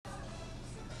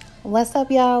What's up,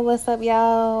 y'all? What's up,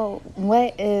 y'all?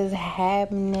 What is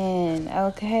happening?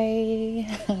 Okay.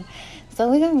 So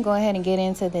we're gonna go ahead and get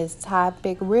into this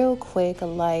topic real quick,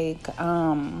 and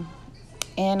I'm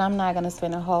not gonna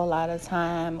spend a whole lot of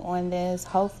time on this.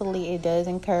 Hopefully it does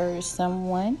encourage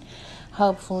someone.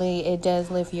 Hopefully it does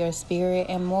lift your spirit,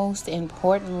 and most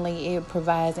importantly, it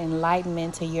provides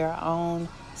enlightenment to your own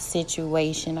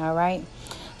situation, all right?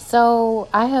 So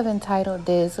I have entitled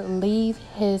this Leave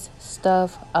His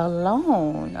Stuff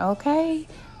Alone, okay?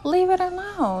 Leave it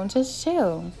alone. Just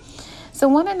chill. So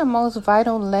one of the most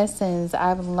vital lessons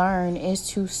I've learned is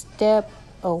to step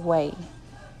away.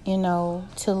 To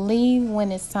leave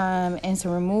when it's time and to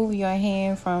remove your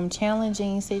hand from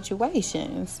challenging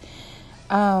situations.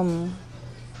 I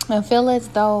feel as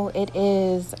though it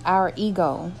is our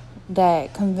ego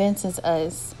that convinces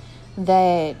us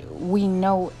that we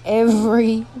know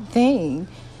everything,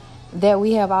 that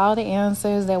we have all the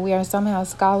answers, that we are somehow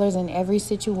scholars in every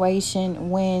situation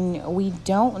when we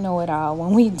don't know it all,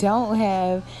 when we don't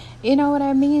have, you know what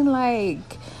I mean? Like,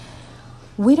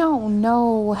 we don't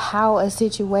know how a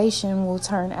situation will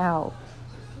turn out,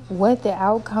 what the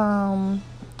outcome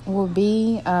will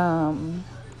be.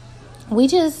 We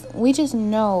just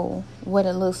know what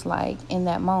it looks like in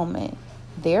that moment.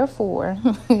 Therefore,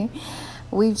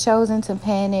 we've chosen to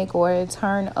panic or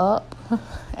turn up,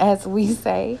 as we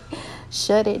say,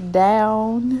 shut it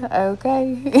down,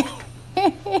 okay?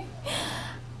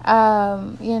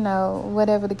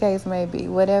 Whatever the case may be,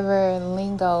 whatever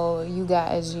lingo you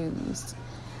guys use.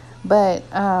 But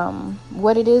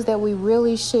what it is that we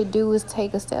really should do is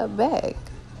take a step back,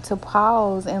 to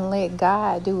pause and let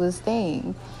God do his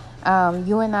thing.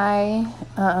 You and I,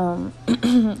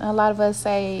 a lot of us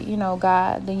say,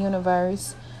 God, the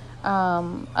universe.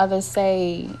 Others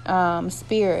say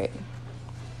spirit.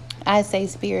 I say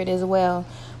spirit as well.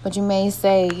 But you may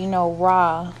say,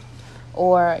 Ra,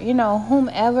 or,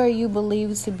 whomever you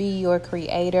believe to be your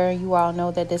creator. You all know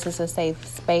that this is a safe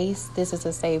space. This is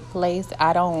a safe place.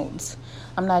 I'm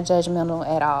not judgmental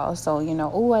at all. So,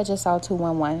 I just saw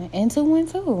 211 and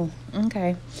 212.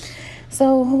 Okay.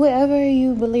 So whoever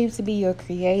you believe to be your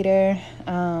creator,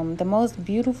 the most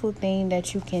beautiful thing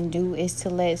that you can do is to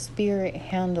let spirit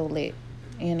handle it.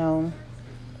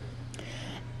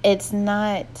 It's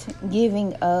not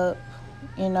giving up,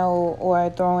 or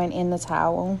throwing in the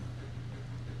towel,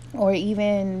 or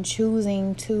even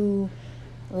choosing to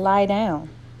lie down.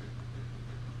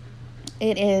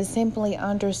 It is simply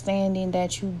understanding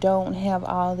that you don't have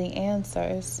all the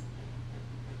answers.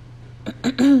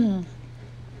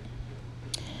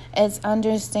 It's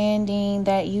understanding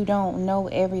that you don't know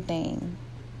everything.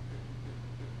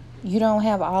 You don't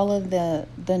have all of the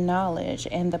knowledge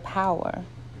and the power.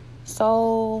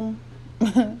 So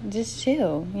just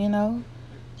chill,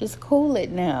 Just cool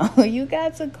it now. You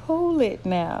got to cool it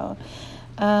now.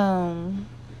 And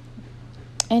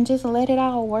just let it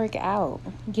all work out.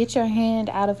 Get your hand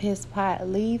out of his pot.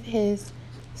 Leave his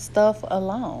stuff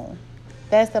alone.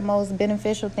 That's the most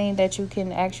beneficial thing that you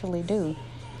can actually do.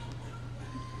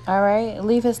 All right?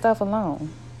 Leave his stuff alone.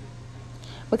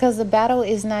 Because the battle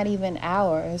is not even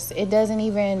ours. It doesn't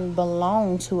even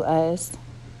belong to us.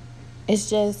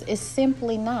 It's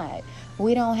simply not.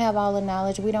 We don't have all the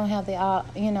knowledge. We don't have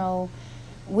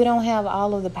we don't have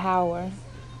all of the power.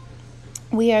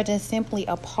 We are just simply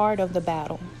a part of the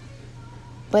battle.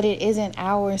 But it isn't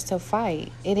ours to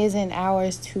fight. It isn't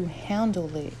ours to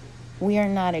handle it. We are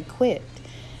not equipped.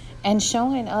 And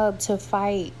showing up to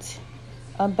fight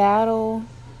a battle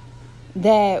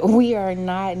that we are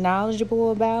not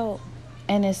knowledgeable about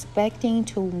and expecting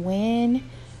to win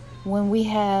when we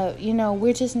have,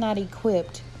 we're just not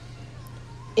equipped,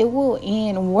 it will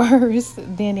end worse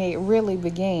than it really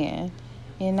began.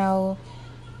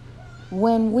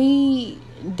 When we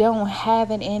don't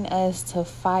have it in us to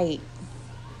fight,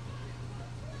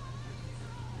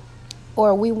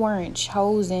 or we weren't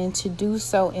chosen to do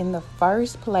so in the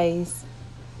first place,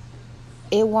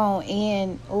 it won't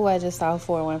end. Oh, I just saw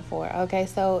 414. Okay,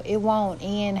 so it won't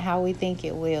end how we think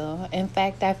it will. In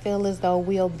fact, I feel as though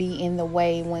we'll be in the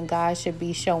way when God should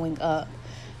be showing up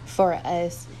for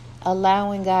us.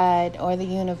 Allowing God or the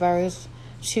universe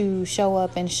to show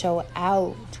up and show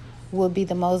out will be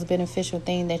the most beneficial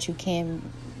thing that you can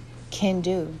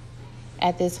do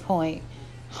at this point.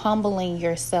 Humbling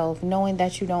yourself, knowing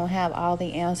that you don't have all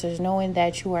the answers, knowing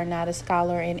that you are not a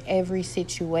scholar in every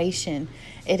situation.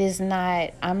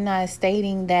 I'm not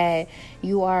stating that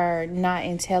you are not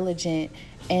intelligent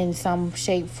in some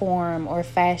shape, form, or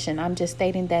fashion. I'm just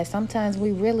stating that sometimes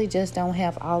we really just don't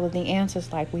have all of the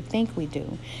answers like we think we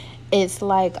do. It's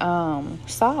like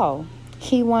Saul.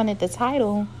 he wanted the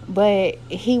title, but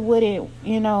he wouldn't,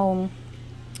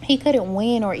 he couldn't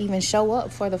win or even show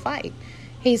up for the fight.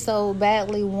 He so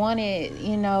badly wanted,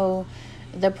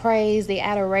 the praise, the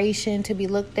adoration to be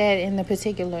looked at in the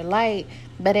particular light.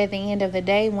 But at the end of the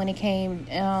day, when it came,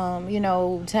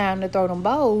 time to throw them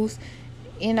bows,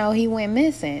 he went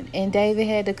missing. And David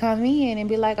had to come in and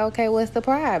be like, okay, what's the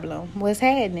problem? What's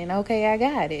happening? Okay, I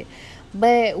got it.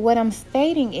 But what I'm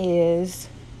stating is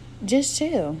just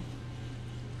chill.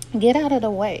 Get out of the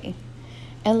way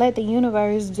and let the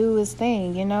universe do its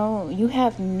thing. You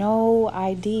have no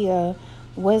idea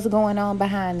what's going on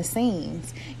behind the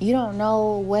scenes. You don't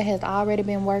know what has already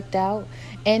been worked out.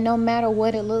 And no matter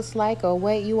what it looks like or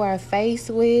what you are faced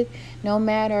with, no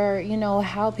matter,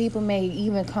 how people may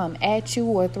even come at you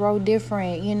or throw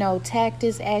different,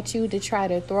 tactics at you to try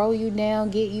to throw you down,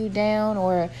 get you down,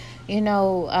 or,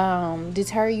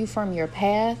 deter you from your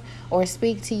path or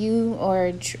speak to you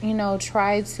or,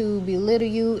 try to belittle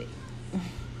you.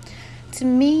 To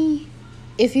me,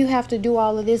 if you have to do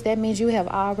all of this, that means you have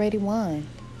already won.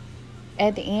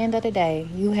 At the end of the day,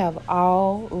 you have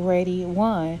already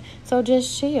won. So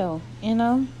just chill,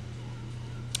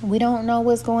 We don't know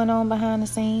what's going on behind the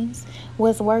scenes,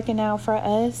 what's working out for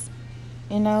us,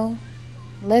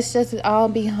 Let's just all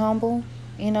be humble,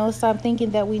 stop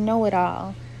thinking that we know it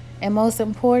all. And most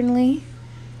importantly,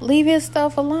 leave your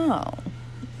stuff alone,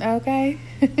 okay?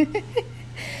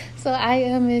 So I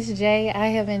am Miss J. I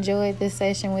have enjoyed this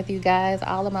session with you guys.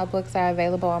 All of my books are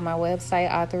available on my website,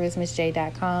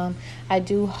 authorismissj.com. I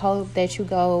do hope that you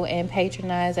go and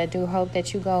patronize. I do hope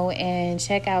that you go and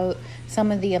check out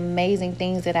some of the amazing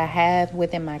things that I have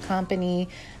within my company.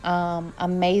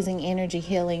 Amazing energy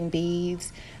healing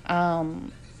beads,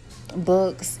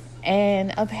 books,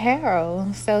 and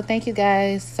apparel. So thank you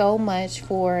guys so much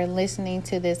for listening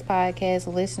to this podcast,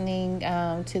 listening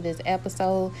to this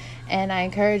episode, and I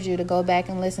encourage you to go back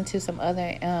and listen to some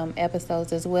other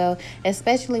episodes as well,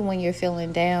 especially when you're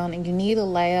feeling down and you need a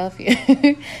laugh,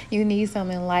 you need some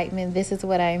enlightenment. This is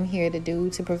what I'm here to do,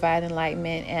 to provide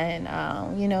enlightenment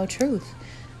and truth.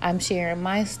 I'm sharing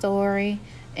my story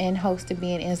in hopes to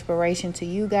be an inspiration to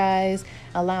you guys,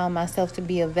 allowing myself to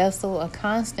be a vessel, a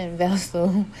constant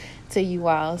vessel to you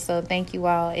all. So thank you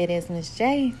all. It is Miss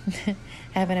J.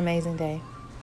 Have an amazing day.